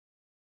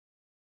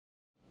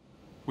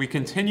We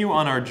continue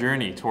on our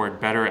journey toward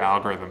better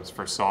algorithms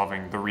for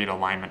solving the read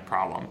alignment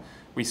problem.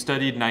 We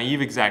studied naive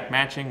exact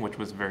matching, which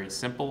was very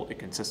simple. It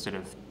consisted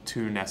of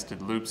two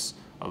nested loops,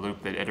 a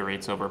loop that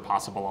iterates over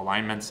possible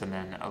alignments, and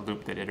then a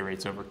loop that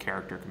iterates over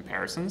character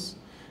comparisons.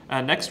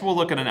 Next, we'll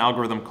look at an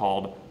algorithm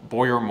called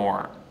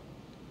Boyer-Moore.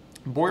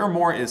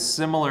 Boyer-Moore is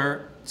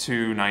similar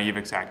to naive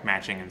exact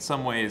matching in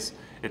some ways.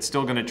 It's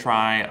still going to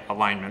try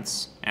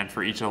alignments, and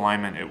for each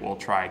alignment it will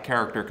try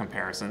character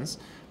comparisons,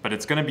 but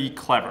it's going to be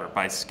clever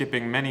by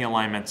skipping many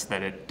alignments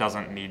that it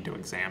doesn't need to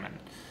examine.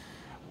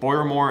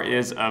 Boyer-Moore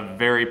is a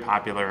very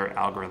popular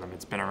algorithm.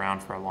 It's been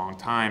around for a long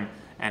time,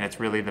 and it's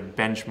really the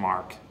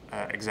benchmark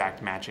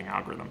exact matching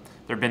algorithm.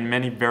 There have been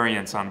many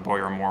variants on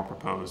Boyer-Moore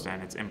proposed,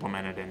 and it's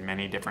implemented in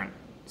many different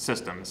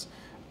systems.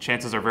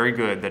 Chances are very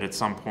good that at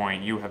some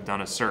point you have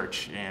done a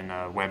search in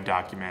a web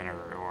document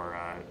or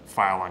a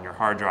file on your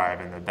hard drive,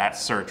 and that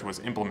search was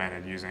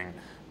implemented using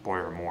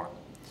Boyer-Moore.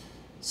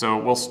 So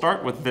we'll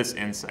start with this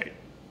insight.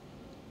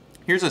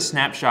 Here's a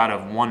snapshot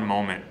of one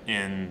moment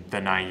in the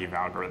naive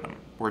algorithm.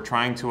 We're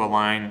trying to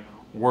align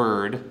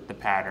word, the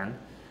pattern,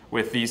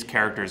 with these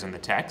characters in the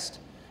text,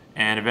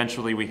 and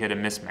eventually we hit a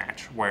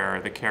mismatch where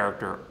the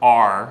character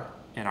R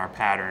in our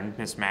pattern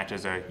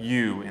mismatches a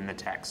U in the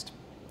text.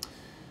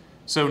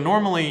 So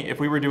normally,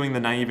 if we were doing the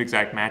naive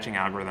exact matching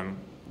algorithm,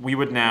 we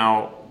would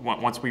now,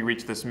 once we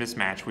reach this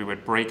mismatch, we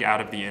would break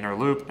out of the inner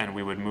loop and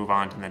we would move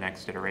on to the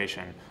next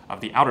iteration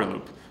of the outer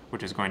loop,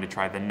 which is going to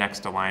try the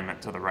next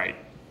alignment to the right.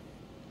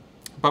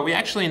 But we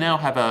actually now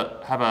have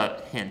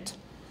a hint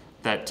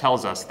that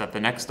tells us that the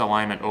next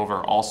alignment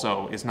over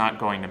also is not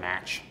going to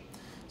match.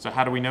 So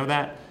how do we know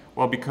that?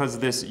 Well, because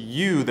this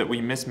U that we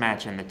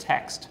mismatch in the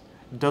text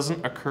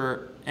doesn't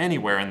occur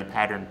anywhere in the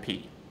pattern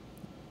P.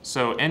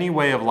 So any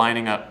way of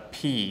lining up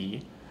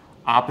P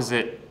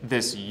opposite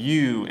this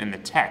U in the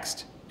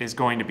text is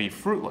going to be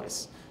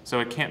fruitless. So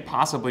it can't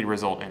possibly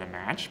result in a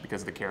match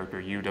because the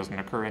character U doesn't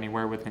occur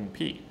anywhere within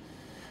P.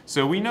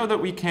 So we know that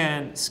we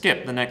can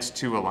skip the next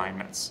two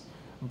alignments.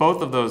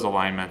 Both of those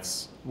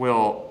alignments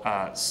will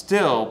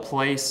still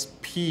place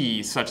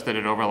P such that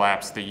it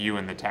overlaps the U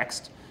in the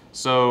text,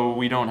 so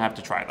we don't have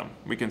to try them.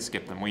 We can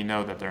skip them. We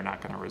know that they're not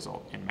going to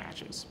result in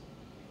matches.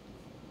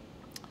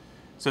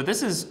 So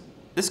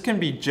this can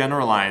be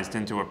generalized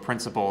into a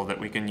principle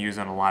that we can use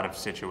in a lot of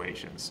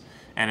situations.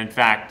 And in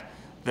fact,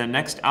 the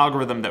next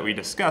algorithm that we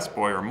discuss,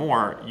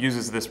 Boyer-Moore,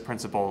 uses this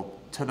principle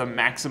to the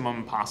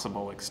maximum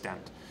possible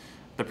extent.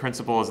 The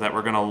principle is that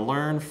we're going to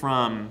learn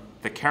from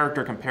the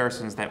character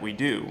comparisons that we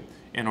do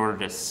in order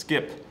to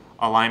skip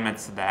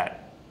alignments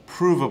that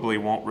provably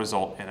won't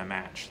result in a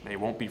match. They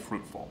won't be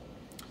fruitful.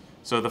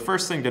 So the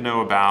first thing to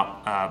know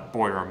about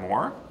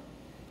Boyer-Moore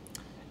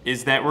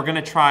is that we're going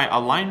to try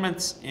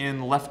alignments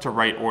in left to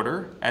right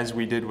order, as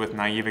we did with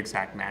naive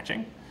exact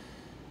matching,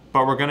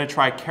 but we're going to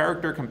try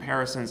character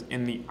comparisons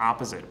in the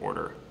opposite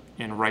order,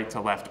 in right to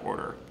left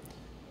order.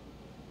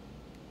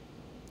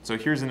 So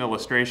here's an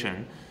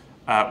illustration.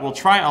 We'll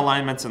try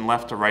alignments in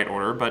left to right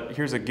order, but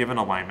here's a given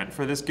alignment.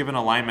 For this given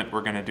alignment,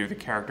 we're going to do the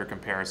character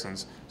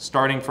comparisons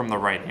starting from the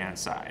right-hand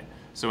side.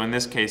 So in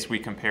this case, we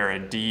compare a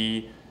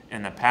D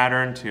in the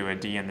pattern to a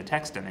D in the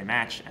text, and they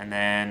match. And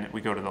then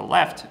we go to the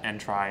left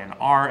and try an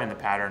R in the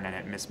pattern, and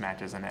it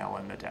mismatches an L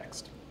in the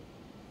text.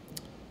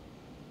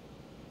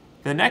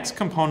 The next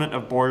component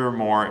of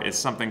Boyer-Moore is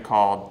something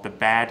called the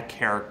bad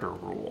character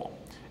rule.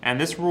 And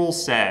this rule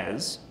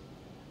says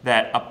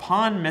that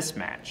upon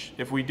mismatch,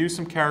 if we do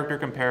some character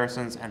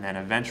comparisons and then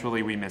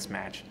eventually we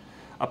mismatch,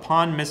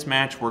 upon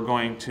mismatch we're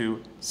going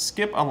to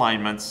skip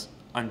alignments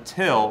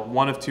until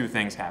one of two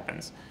things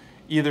happens.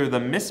 Either the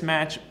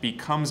mismatch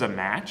becomes a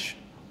match,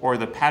 or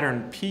the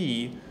pattern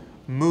P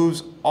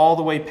moves all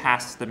the way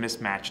past the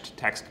mismatched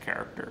text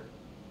character.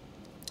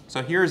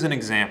 So here's an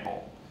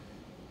example.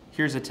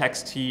 Here's a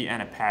text T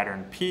and a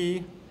pattern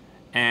P,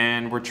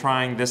 and we're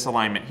trying this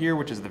alignment here,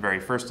 which is the very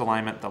first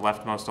alignment, the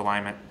leftmost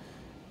alignment.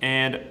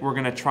 And we're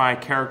going to try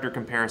character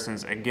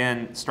comparisons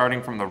again,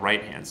 starting from the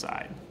right-hand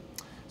side.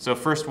 So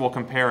first we'll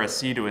compare a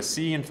C to a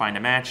C and find a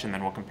match, and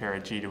then we'll compare a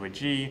G to a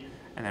G,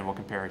 and then we'll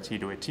compare a T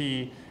to a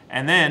T,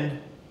 and then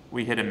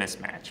we hit a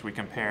mismatch. We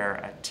compare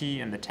a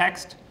T in the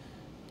text,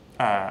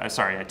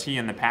 a T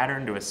in the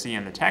pattern to a C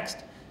in the text,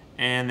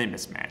 and they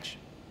mismatch.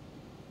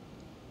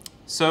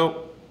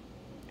 So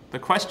the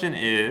question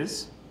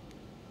is,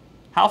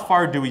 how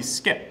far do we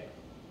skip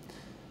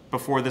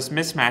before this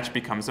mismatch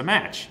becomes a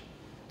match?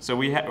 So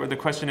the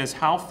question is,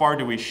 how far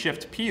do we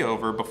shift P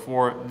over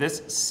before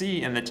this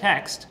C in the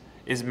text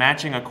is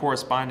matching a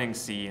corresponding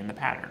C in the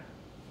pattern?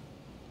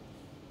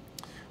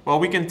 Well,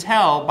 we can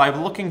tell by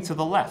looking to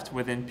the left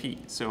within P.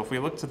 So if we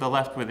look to the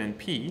left within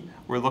P,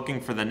 we're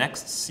looking for the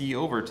next C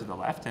over to the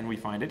left, and we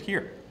find it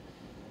here.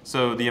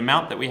 So the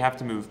amount that we have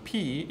to move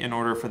P in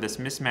order for this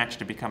mismatch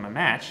to become a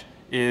match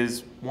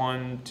is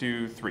 1,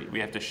 2, 3. We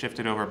have to shift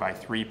it over by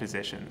 3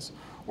 positions.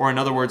 Or in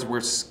other words,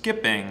 we're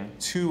skipping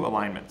 2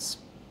 alignments.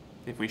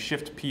 If we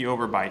shift P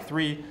over by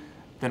 3,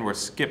 then we're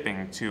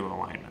skipping 2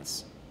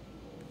 alignments.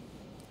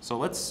 So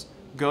let's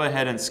go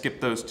ahead and skip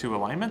those 2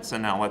 alignments,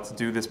 and now let's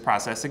do this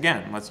process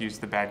again. Let's use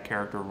the bad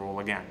character rule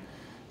again.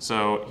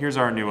 So here's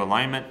our new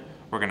alignment.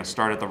 We're going to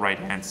start at the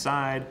right-hand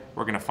side.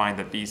 We're going to find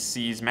that these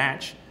C's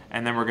match,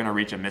 and then we're going to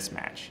reach a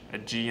mismatch. A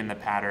G in the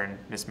pattern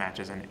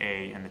mismatches an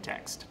A in the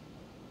text.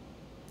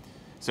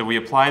 So we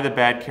apply the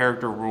bad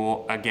character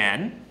rule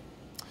again,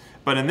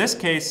 but in this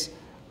case,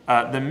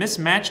 the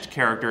mismatched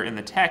character in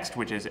the text,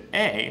 which is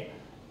A,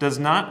 does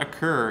not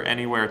occur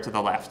anywhere to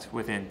the left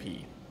within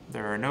P.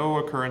 There are no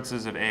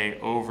occurrences of A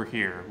over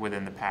here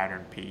within the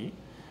pattern P.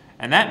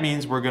 And that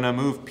means we're going to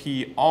move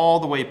P all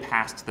the way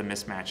past the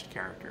mismatched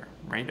character,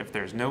 right? If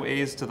there's no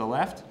A's to the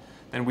left,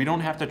 then we don't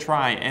have to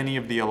try any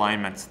of the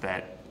alignments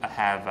that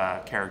have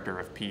a character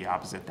of P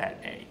opposite that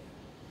A.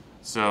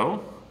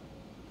 So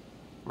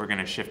we're going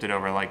to shift it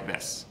over like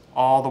this,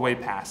 all the way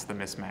past the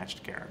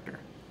mismatched character.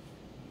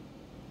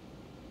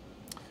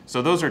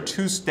 So those are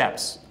 2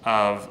 steps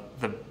of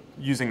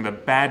using the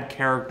bad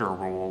character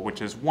rule,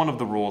 which is one of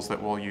the rules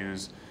that we'll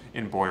use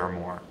in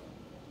Boyer-Moore.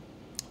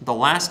 The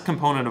last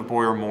component of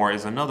Boyer-Moore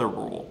is another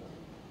rule.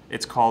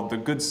 It's called the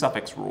good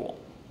suffix rule.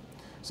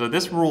 So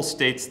this rule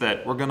states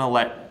that we're going to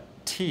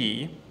let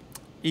T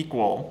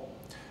equal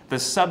the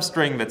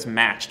substring that's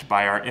matched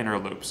by our inner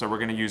loop. So we're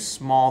going to use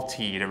small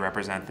t to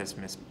represent this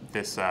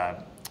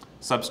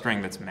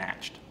substring that's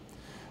matched.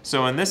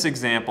 So in this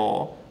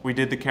example, we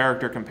did the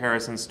character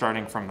comparison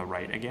starting from the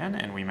right again,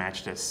 and we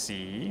matched a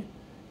C,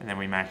 and then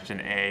we matched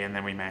an A, and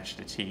then we matched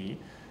a T.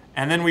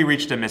 And then we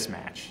reached a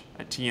mismatch.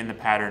 A T in the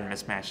pattern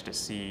mismatched a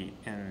C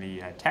in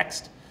the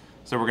text.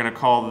 So we're going to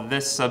call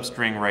this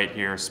substring right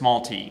here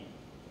small t.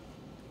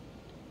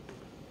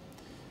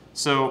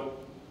 So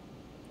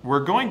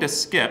we're going to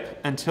skip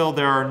until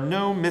there are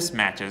no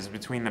mismatches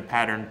between the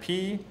pattern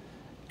P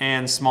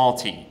and small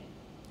t,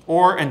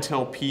 or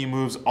until P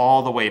moves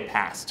all the way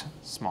past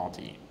small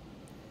t.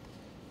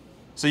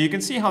 So you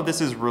can see how this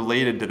is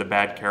related to the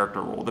bad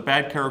character rule. The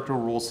bad character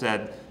rule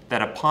said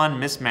that upon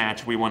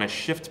mismatch, we want to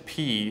shift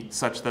P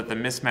such that the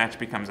mismatch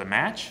becomes a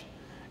match.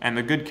 And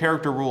the good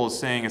character rule is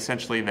saying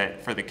essentially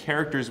that for the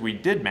characters we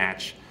did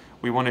match,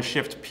 we want to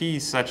shift P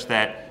such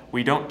that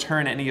we don't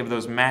turn any of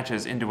those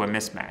matches into a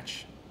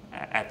mismatch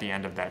at the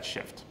end of that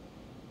shift.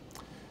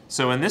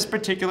 So in this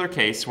particular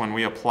case, when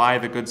we apply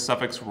the good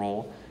suffix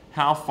rule,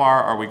 how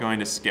far are we going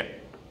to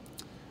skip?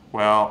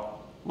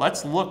 Well,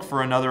 let's look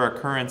for another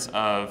occurrence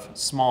of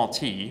small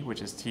t,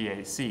 which is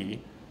TAC,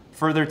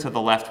 further to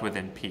the left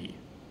within P.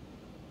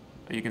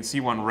 You can see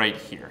one right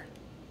here.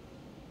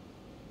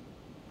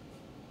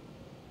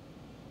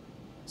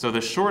 So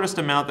the shortest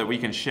amount that we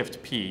can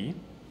shift P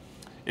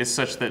is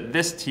such that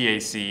this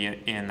TAC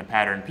in the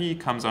pattern P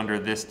comes under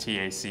this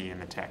TAC in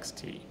the text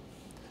T.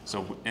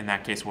 So in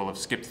that case, we'll have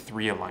skipped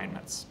 3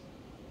 alignments.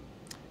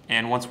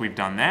 And once we've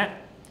done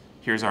that,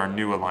 here's our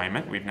new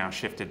alignment. We've now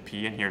shifted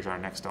P, and here's our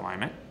next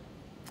alignment.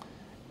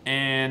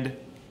 And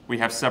we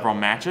have several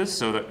matches.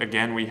 So that,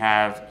 again, we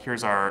have,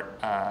 here's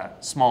our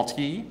small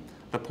t,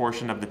 the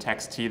portion of the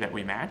text T that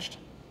we matched.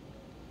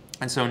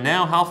 And so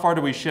now how far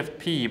do we shift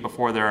P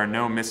before there are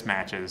no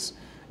mismatches,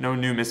 no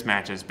new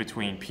mismatches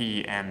between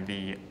P and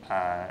the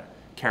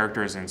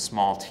characters in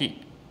small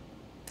t?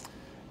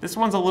 This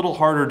one's a little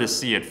harder to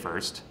see at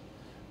first,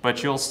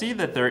 but you'll see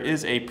that there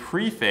is a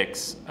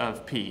prefix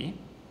of P,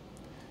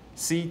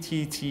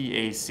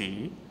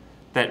 CTTAC,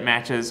 that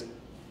matches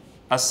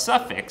a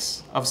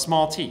suffix of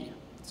small t.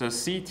 So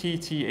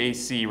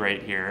CTTAC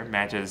right here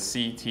matches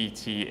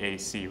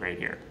CTTAC right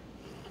here.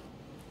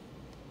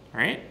 All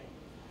right?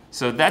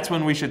 So that's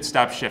when we should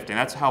stop shifting.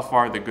 That's how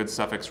far the good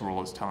suffix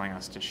rule is telling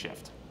us to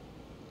shift.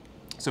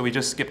 So we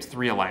just skipped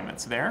 3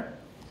 alignments there.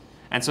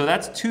 And so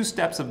that's 2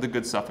 steps of the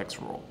good suffix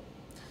rule.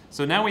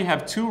 So now we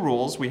have 2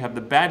 rules. We have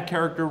the bad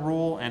character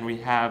rule, and we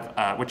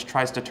have which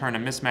tries to turn a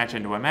mismatch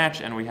into a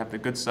match, and we have the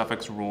good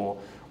suffix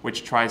rule,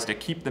 which tries to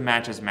keep the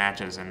matches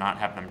matches and not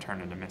have them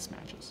turn into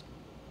mismatches.